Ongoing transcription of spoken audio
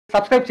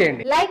Subscribe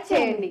చేయండి, like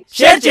చేయండి,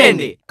 share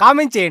చేయండి,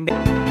 కామెంట్ చేయండి.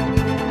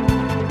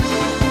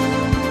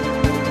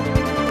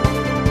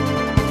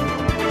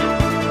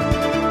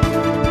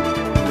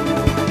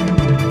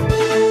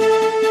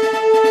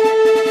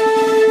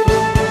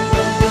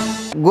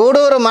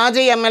 గూడూరు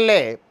మాజీ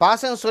ఎమ్మెల్యే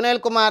పాసం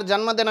సునీల్ కుమార్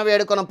జన్మదిన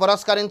వేడుకను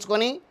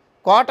పురస్కరించుకొని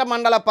కోట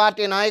మండల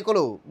పార్టీ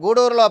నాయకులు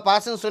గూడూరులో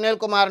పాసం సునీల్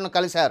కుమార్ను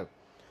కలిశారు.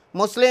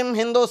 ముస్లిం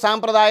హిందూ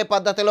సాంప్రదాయ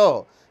పద్ధతిలో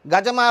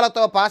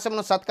గజమాలతో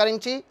పాసంను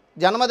సత్కరించి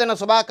జన్మదిన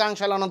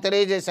శుభాకాంక్షలను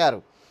తెలియజేశారు.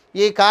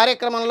 ఈ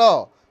కార్యక్రమంలో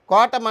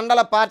కోట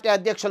మండల పార్టీ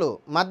అధ్యక్షులు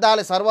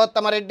మద్దాలి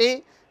సర్వోత్తమరెడ్డి,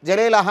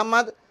 జలీల్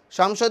అహ్మద్,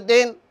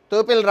 షంసుద్దీన్,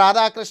 తూపిల్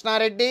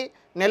రాధాకృష్ణారెడ్డి,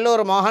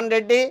 నెల్లూరు మోహన్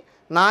రెడ్డి,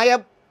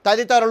 నాయబ్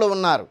తదితరులు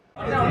ఉన్నారు.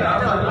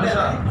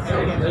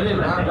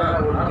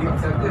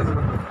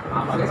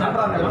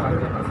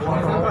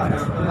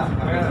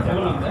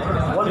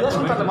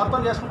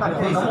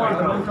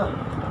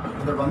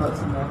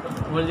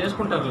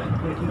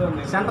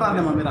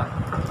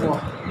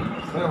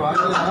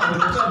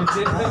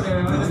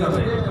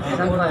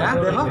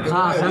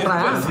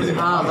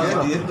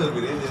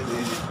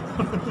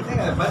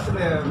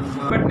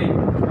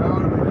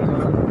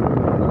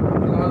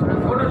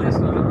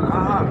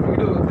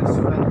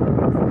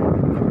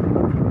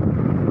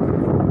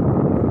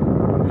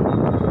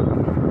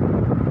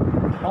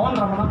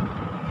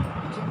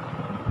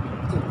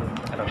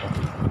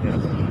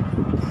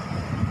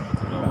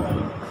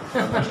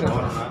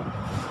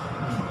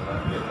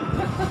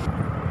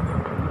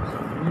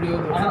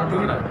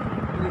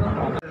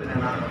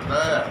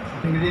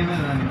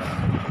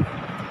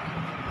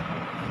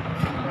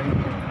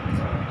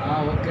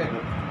 ओके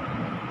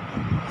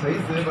सही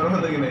से बराबर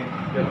लगी नहीं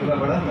जब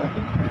बड़ा ना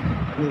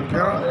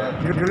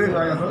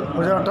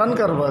मुझे टर्न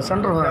कर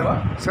सेंटर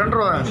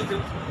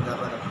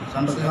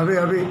अभी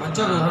अभी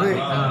अभी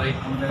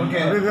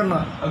अभी करना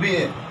अभी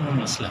एक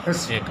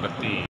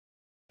व्यक्ति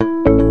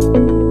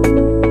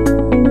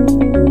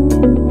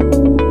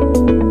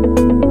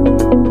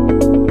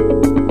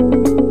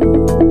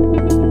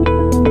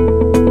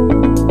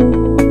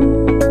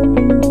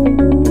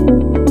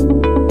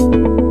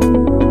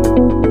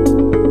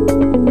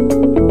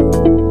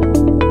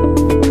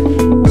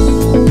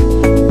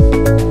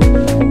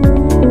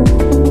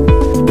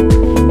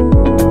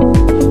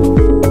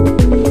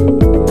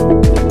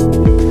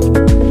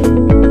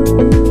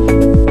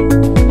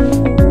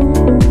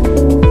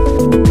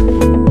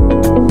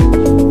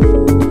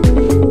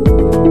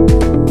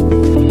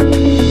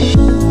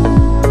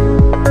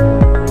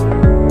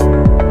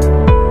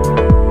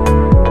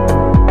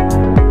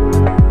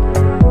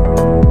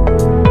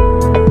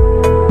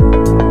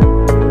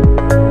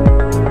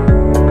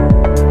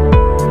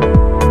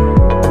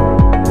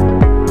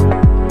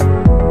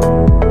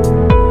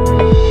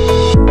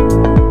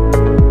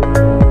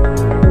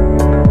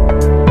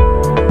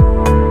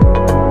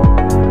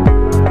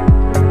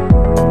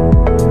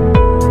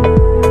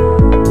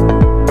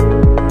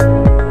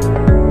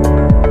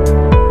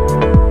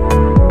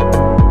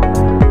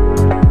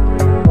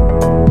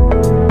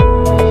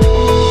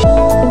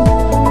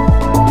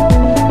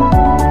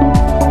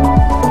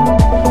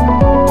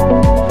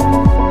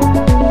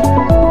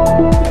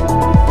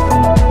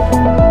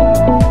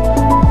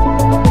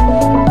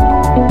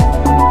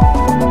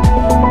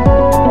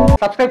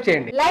సబ్స్క్రైబ్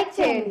చేయండి, లైక్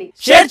చేయండి,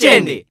 షేర్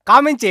చేయండి,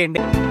 కామెంట్ చేయండి.